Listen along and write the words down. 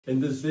In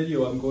this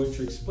video, I'm going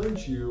to explain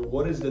to you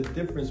what is the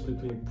difference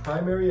between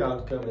primary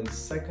outcome and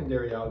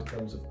secondary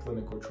outcomes of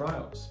clinical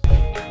trials.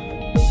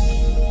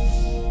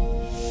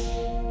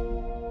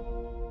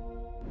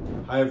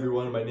 Hi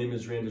everyone, my name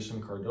is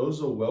Rhanderson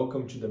Cardoso.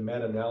 Welcome to the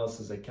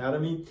Meta-Analysis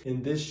Academy.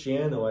 In this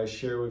channel, I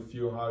share with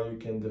you how you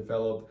can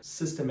develop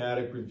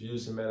systematic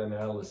reviews and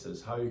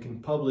meta-analysis, how you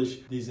can publish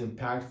these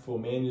impactful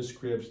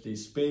manuscripts,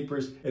 these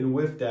papers, and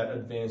with that,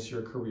 advance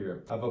your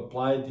career. I've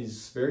applied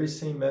these very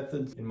same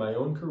methods in my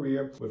own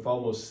career with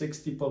almost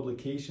 60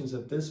 publications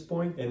at this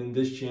point, and in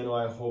this channel,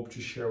 I hope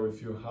to share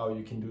with you how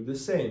you can do the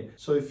same.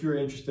 So if you're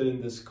interested in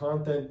this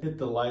content, hit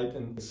the like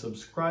and the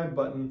subscribe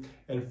button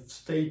and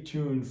stay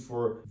tuned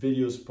for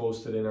videos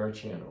posted in our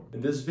channel.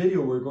 In this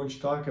video, we're going to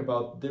talk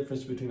about the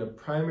difference between a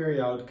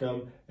primary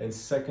outcome and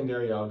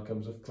secondary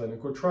outcomes of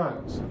clinical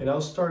trials. And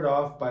I'll start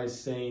off by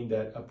saying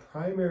that a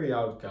primary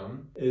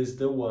outcome is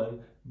the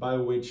one by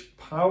which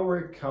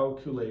power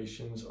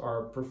calculations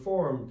are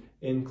performed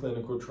in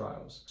clinical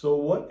trials. So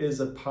what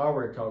is a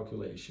power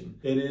calculation?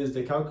 It is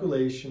the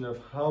calculation of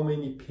how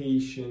many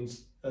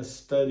patients a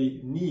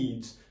study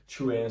needs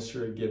to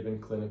answer a given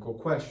clinical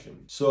question.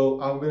 So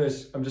I'm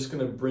just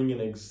gonna bring an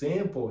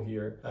example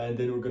here, and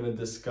then we're gonna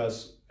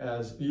discuss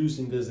as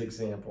using this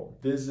example.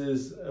 This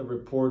is a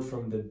report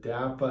from the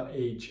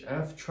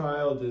DAPA-HF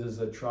trial. This is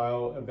a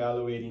trial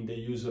evaluating the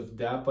use of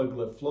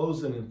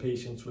dapagliflozin in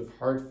patients with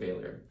heart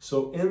failure.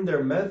 So in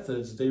their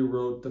methods, they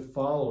wrote the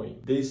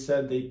following. They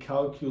said they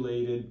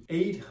calculated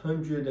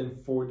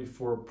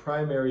 844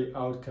 primary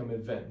outcome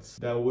events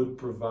that would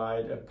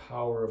provide a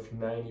power of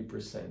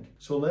 90%.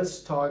 So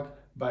let's talk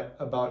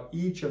about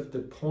each of the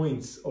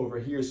points over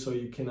here so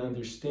you can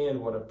understand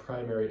what a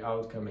primary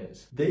outcome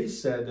is. They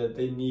said that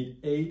they need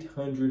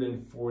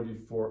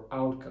 844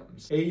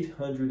 outcomes,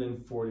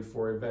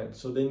 844 events.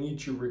 So they need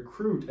to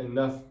recruit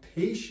enough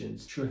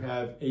patients to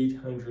have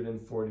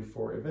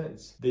 844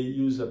 events. They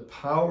use a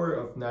power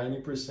of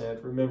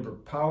 90%. Remember,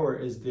 power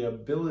is the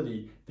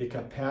ability, the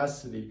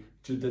capacity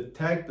to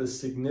detect the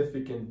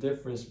significant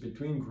difference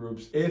between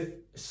groups if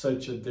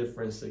such a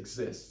difference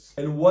exists.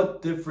 And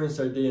what difference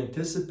are they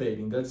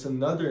anticipating? That's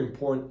another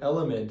important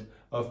element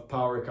of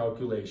power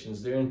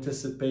calculations. They're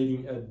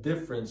anticipating a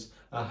difference,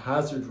 a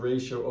hazard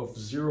ratio of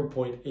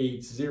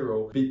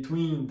 0.80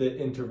 between the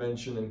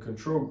intervention and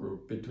control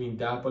group, between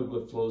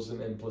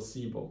dapagliflozin and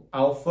placebo.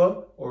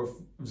 Alpha, or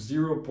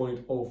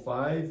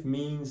 0.05,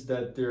 means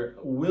that they're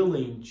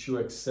willing to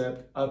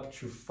accept up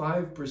to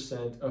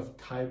 5% of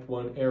type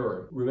 1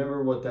 error.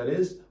 Remember what that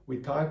is? We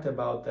talked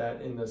about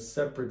that in a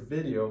separate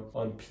video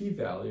on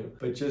p-value,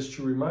 but just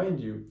to remind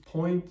you,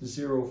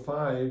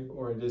 0.05,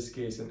 or in this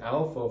case an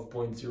alpha of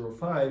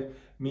 0.05,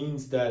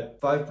 means that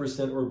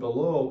 5% or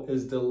below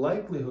is the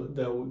likelihood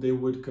that they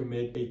would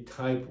commit a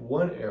type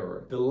 1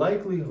 error. The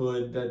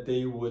likelihood that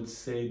they would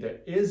say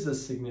there is a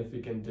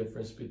significant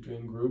difference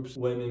between groups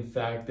when in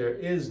fact there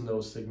is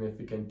no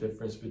significant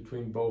difference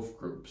between both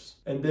groups.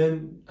 And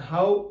then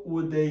how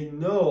would they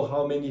know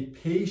how many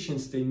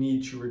patients they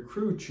need to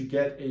recruit to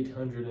get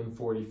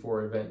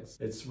 844 events?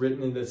 It's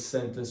written in the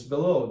sentence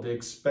below. They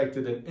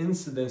expected an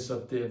incidence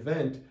of the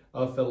event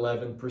of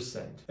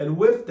 11%. And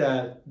with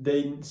that,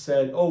 they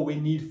said, oh, we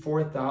need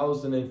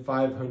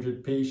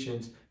 4,500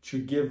 patients to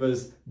give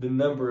us the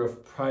number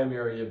of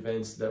primary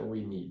events that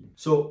we need.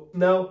 So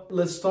now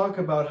let's talk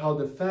about how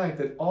the fact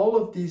that all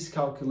of these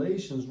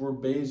calculations were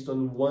based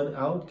on one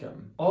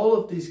outcome. All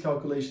of these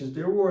calculations,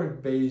 they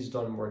weren't based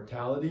on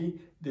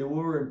mortality, they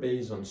weren't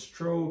based on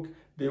stroke,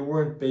 they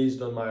weren't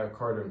based on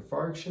myocardial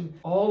infarction.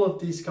 All of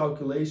these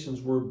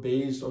calculations were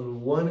based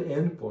on one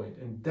endpoint,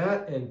 and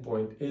that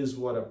endpoint is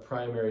what a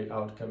primary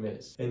outcome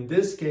is. In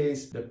this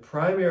case, the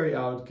primary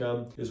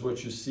outcome is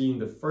what you see in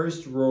the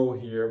first row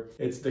here.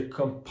 It's the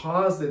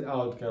composite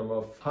outcome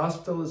of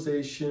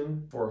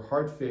hospitalization for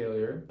heart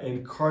failure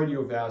and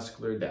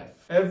cardiovascular death.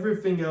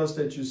 Everything else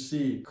that you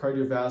see,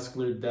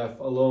 cardiovascular death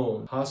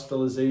alone,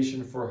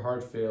 hospitalization for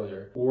heart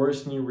failure,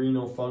 worsening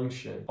renal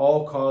function,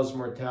 all-cause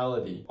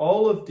mortality,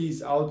 all of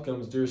these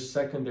outcomes, they're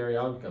secondary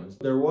outcomes.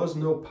 There was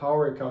no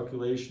power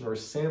calculation or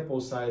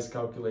sample size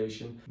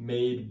calculation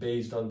made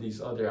based on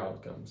these other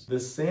outcomes. The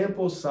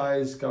sample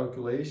size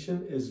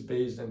calculation is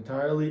based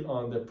entirely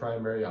on the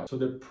primary outcome. So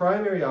the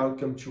primary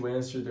outcome, to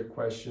answer the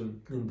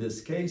question in this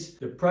case,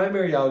 the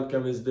primary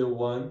outcome is the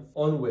one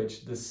on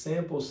which the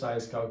sample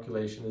size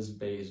calculation is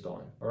based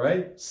on. All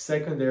right?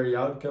 Secondary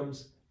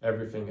outcomes,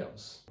 everything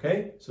else.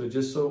 Okay? So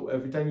just so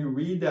every time you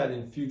read that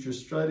in future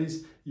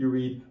studies, you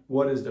read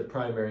what is the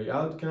primary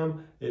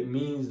outcome. It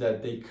means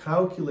that they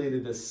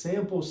calculated the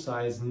sample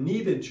size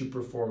needed to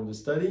perform the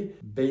study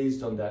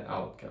based on that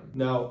outcome.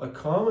 Now, a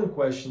common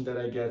question that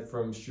I get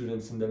from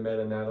students in the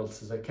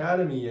Meta-Analysis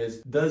Academy is,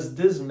 does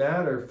this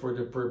matter for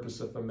the purpose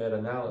of a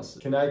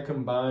meta-analysis? Can I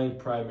combine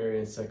primary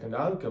and second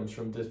outcomes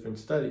from different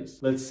studies?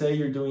 Let's say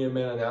you're doing a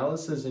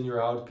meta-analysis and your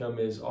outcome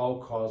is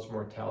all-cause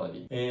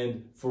mortality.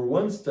 And for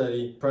one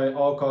study,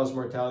 all-cause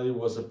mortality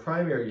was a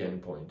primary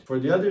endpoint. For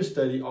the other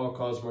study,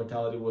 all-cause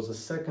mortality mortality was a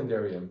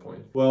secondary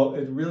endpoint. Well,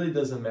 it really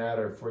doesn't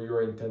matter for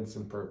your intents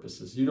and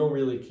purposes. You don't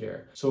really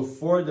care. So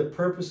for the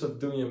purpose of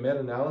doing a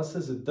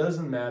meta-analysis, it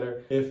doesn't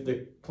matter if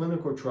the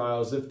clinical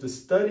trials, if the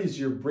studies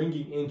you're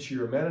bringing into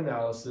your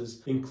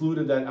meta-analysis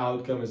included that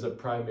outcome as a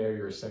primary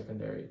or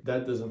secondary.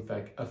 That doesn't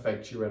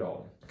affect you at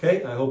all.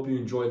 Okay, I hope you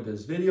enjoyed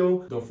this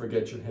video. Don't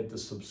forget to hit the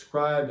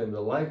subscribe and the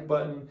like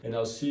button, and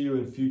I'll see you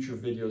in future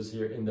videos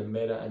here in the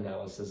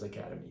Meta-Analysis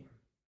Academy.